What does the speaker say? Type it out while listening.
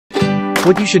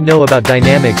What you should know about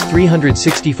Dynamics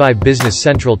 365 Business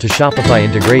Central to Shopify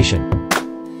integration.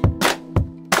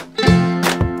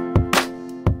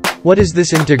 What is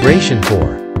this integration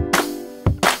for?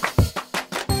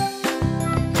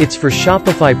 It's for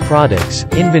Shopify products,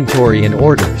 inventory and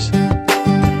orders.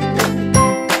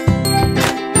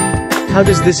 How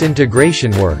does this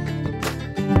integration work?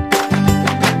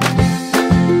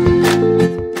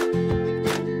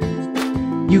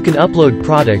 You can upload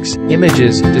products,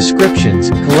 images, descriptions,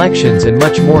 collections and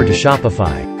much more to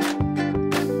Shopify.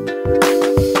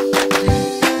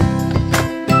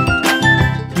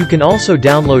 You can also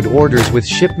download orders with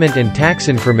shipment and tax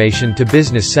information to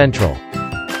Business Central.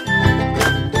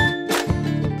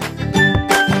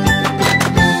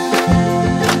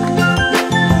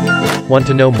 Want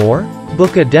to know more?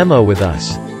 Book a demo with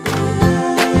us.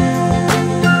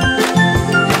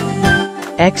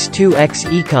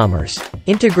 X2X eCommerce.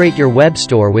 Integrate your web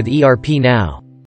store with ERP now.